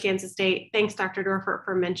 Katie Burke, Kansas State. Thanks, Dr. Dorfert,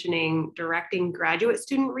 for mentioning directing graduate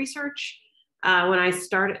student research. When I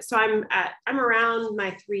started, so I'm around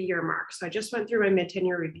my 3-year mark. So I just went through my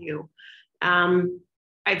mid-tenure review.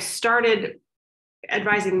 I've started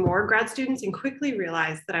advising more grad students and quickly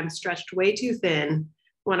realized that I'm stretched way too thin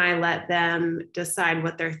when I let them decide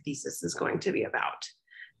what their thesis is going to be about.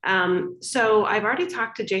 So I've already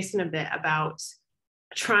talked to Jason a bit about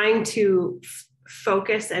trying to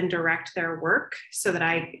focus and direct their work so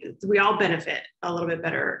that we all benefit a little bit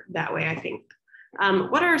better that way, I think.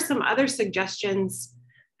 What are some other suggestions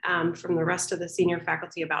from the rest of the senior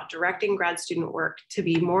faculty about directing grad student work to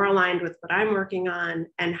be more aligned with what I'm working on,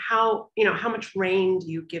 and how much rein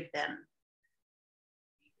do you give them?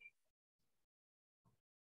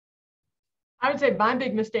 I would say my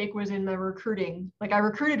big mistake was in the recruiting. Like, I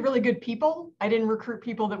recruited really good people. I didn't recruit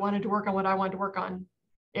people that wanted to work on what I wanted to work on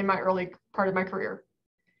in my early part of my career.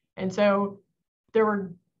 And so there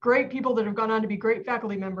were great people that have gone on to be great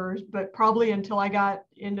faculty members, but probably until I got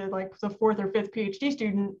into like the 4th or 5th PhD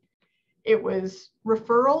student, it was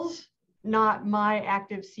referrals, not my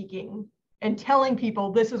active seeking, and telling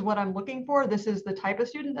people this is what I'm looking for, this is the type of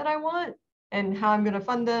student that I want, and how I'm going to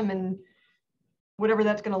fund them, and whatever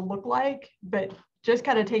that's going to look like, but just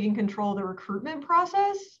kind of taking control of the recruitment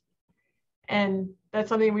process. And that's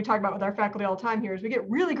something we talk about with our faculty all the time here, is we get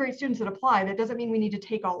really great students that apply. That doesn't mean we need to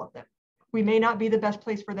take all of them. We may not be the best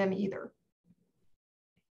place for them either.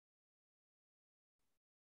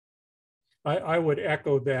 I would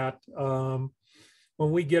echo that.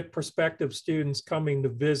 When we get prospective students coming to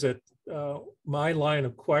visit, my line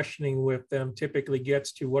of questioning with them typically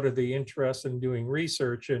gets to what are they interested in doing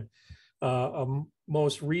research. And a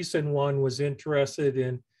most recent one was interested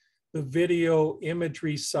in the video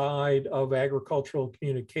imagery side of agricultural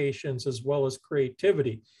communications as well as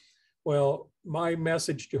creativity. Well, my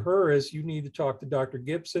message to her is you need to talk to Dr.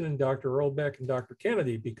 Gibson and Dr. Earlbeck and Dr.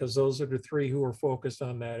 Kennedy, because those are the 3 who are focused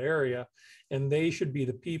on that area, and they should be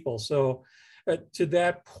the people. So to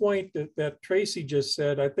that point that Tracy just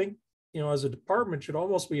said, I think, as a department should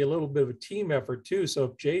almost be a little bit of a team effort too. So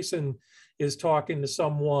if Jason is talking to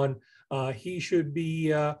someone, he should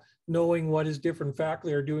be knowing what his different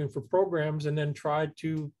faculty are doing for programs, and then try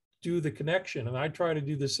to do the connection. And I try to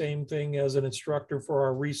do the same thing as an instructor for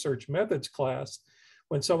our research methods class.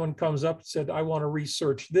 When someone comes up and said, I want to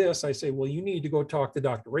research this, I say, well, you need to go talk to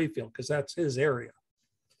Dr. Rayfield, because that's his area.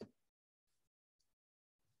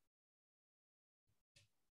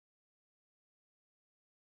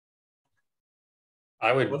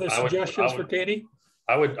 Other suggestions for Katie?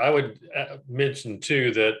 I would mention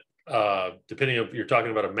too that depending if you're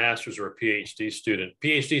talking about a master's or a PhD student,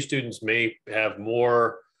 PhD students may have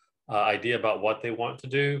more idea about what they want to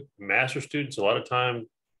do. Master students, a lot of time,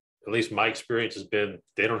 at least my experience has been,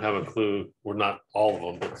 they don't have a clue. We're not all of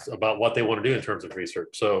them, but about what they want to do in terms of research.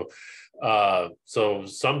 So, so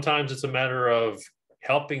sometimes it's a matter of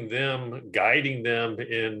helping them, guiding them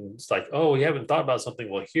in, it's like, oh, you haven't thought about something.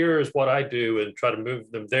 Well, here's what I do, and try to move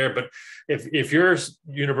them there. But if your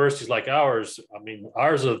university's like ours, I mean,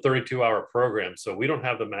 ours is a 32-hour program. So we don't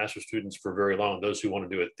have the master's students for very long, those who want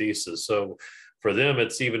to do a thesis. So for them,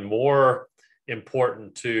 it's even more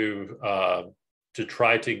important to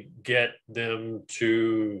try to get them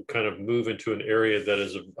to kind of move into an area that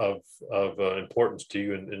is of importance to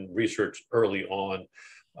you in research early on,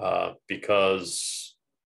 because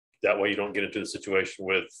that way you don't get into the situation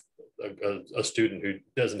with a student who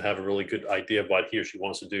doesn't have a really good idea of what he or she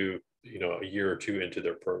wants to do, you know, a year or two into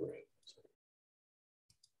their program.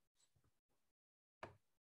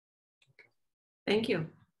 Thank you.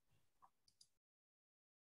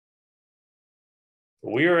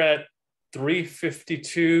 We are at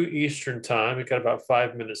 3:52 Eastern time. We've got about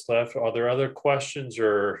 5 minutes left. Are there other questions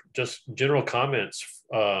or just general comments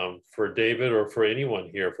for David or for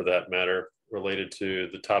anyone here for that matter related to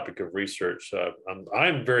the topic of research?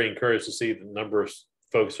 I'm very encouraged to see the number of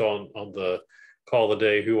folks on the call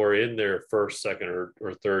today who are in their first, second, or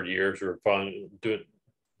third years, or having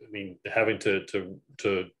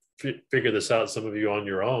to figure this out, some of you on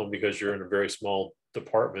your own, because you're in a very small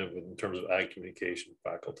department in terms of ag communication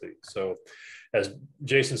faculty. So as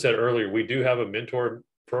Jason said earlier, we do have a mentor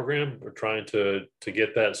program. We're trying to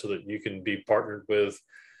get that so that you can be partnered with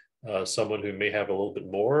someone who may have a little bit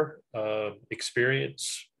more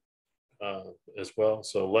experience as well.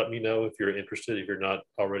 So let me know if you're interested, if you're not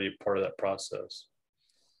already part of that process.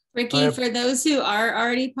 Ricky, for those who are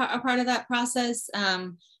already a part of that process,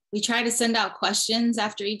 we try to send out questions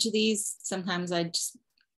after each of these. Sometimes it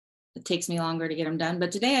takes me longer to get them done,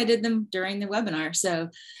 but today I did them during the webinar. So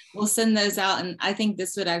we'll send those out. And I think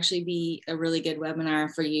this would actually be a really good webinar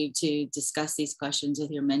for you to discuss these questions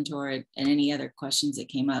with your mentor and any other questions that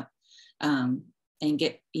came up. And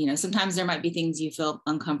get, sometimes there might be things you feel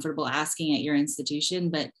uncomfortable asking at your institution,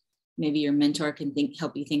 but maybe your mentor can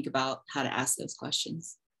help you think about how to ask those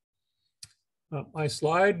questions. My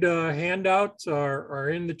slide handouts are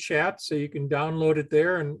in the chat, so you can download it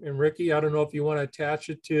there. And Ricky, I don't know if you want to attach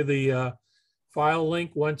it to the file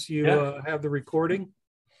link once you have the recording.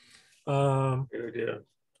 Good idea.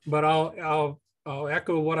 But I'll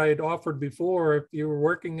echo what I had offered before. If you were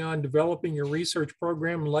working on developing your research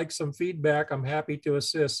program and like some feedback, I'm happy to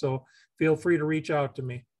assist. So feel free to reach out to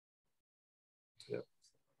me.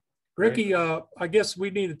 Ricky, I guess we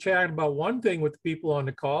need to chat about one thing with the people on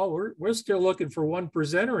the call. We're still looking for one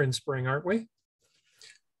presenter in spring, aren't we?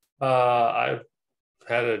 I've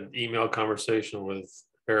had an email conversation with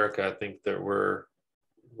Erica. I think that we're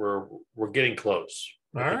getting close.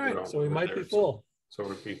 All right, so we might be full. So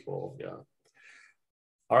we'd be full, yeah.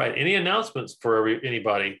 All right, any announcements for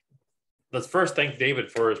anybody? Let's first thank David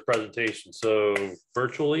for his presentation. So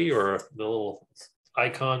virtually, or the little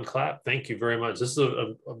icon clap. Thank you very much. This is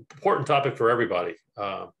an important topic for everybody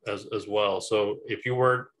as well. So if you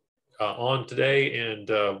weren't on today and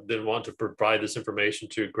then want to provide this information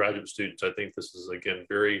to graduate students, I think this is, again,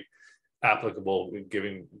 very applicable,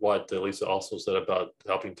 given what Lisa also said about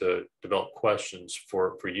helping to develop questions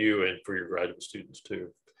for you and for your graduate students too.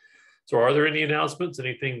 So are there any announcements,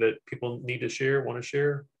 anything that people need to share, want to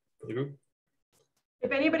share for the group?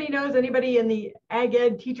 If anybody knows anybody in the ag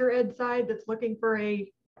ed, teacher ed side that's looking for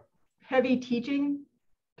a heavy teaching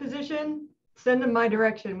position, send them my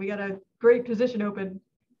direction. We got a great position open.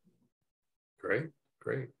 Great,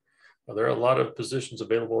 great. Well, there are a lot of positions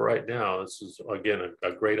available right now. This is, again,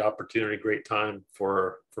 a great opportunity, great time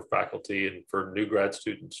for faculty and for new grad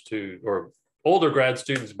students too, or older grad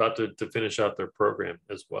students about to finish out their program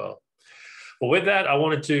as well. Well, with that, I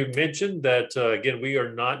wanted to mention that, again, we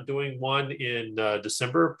are not doing one in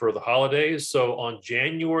December for the holidays. So on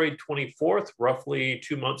January 24th, roughly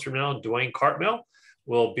 2 months from now, Dwayne Cartmel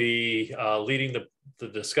will be leading the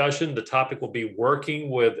discussion. The topic will be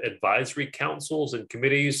working with advisory councils and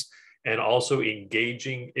committees and also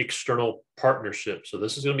engaging external partnerships. So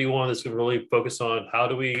this is going to be one that's going to really focus on how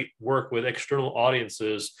do we work with external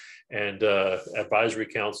audiences and advisory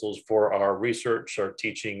councils for our research, our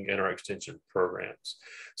teaching, and our extension programs.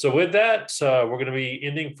 So with that, we're going to be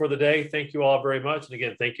ending for the day. Thank you all very much. And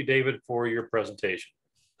again, thank you, David, for your presentation.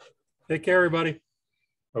 Take care, everybody.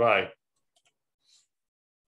 Bye-bye.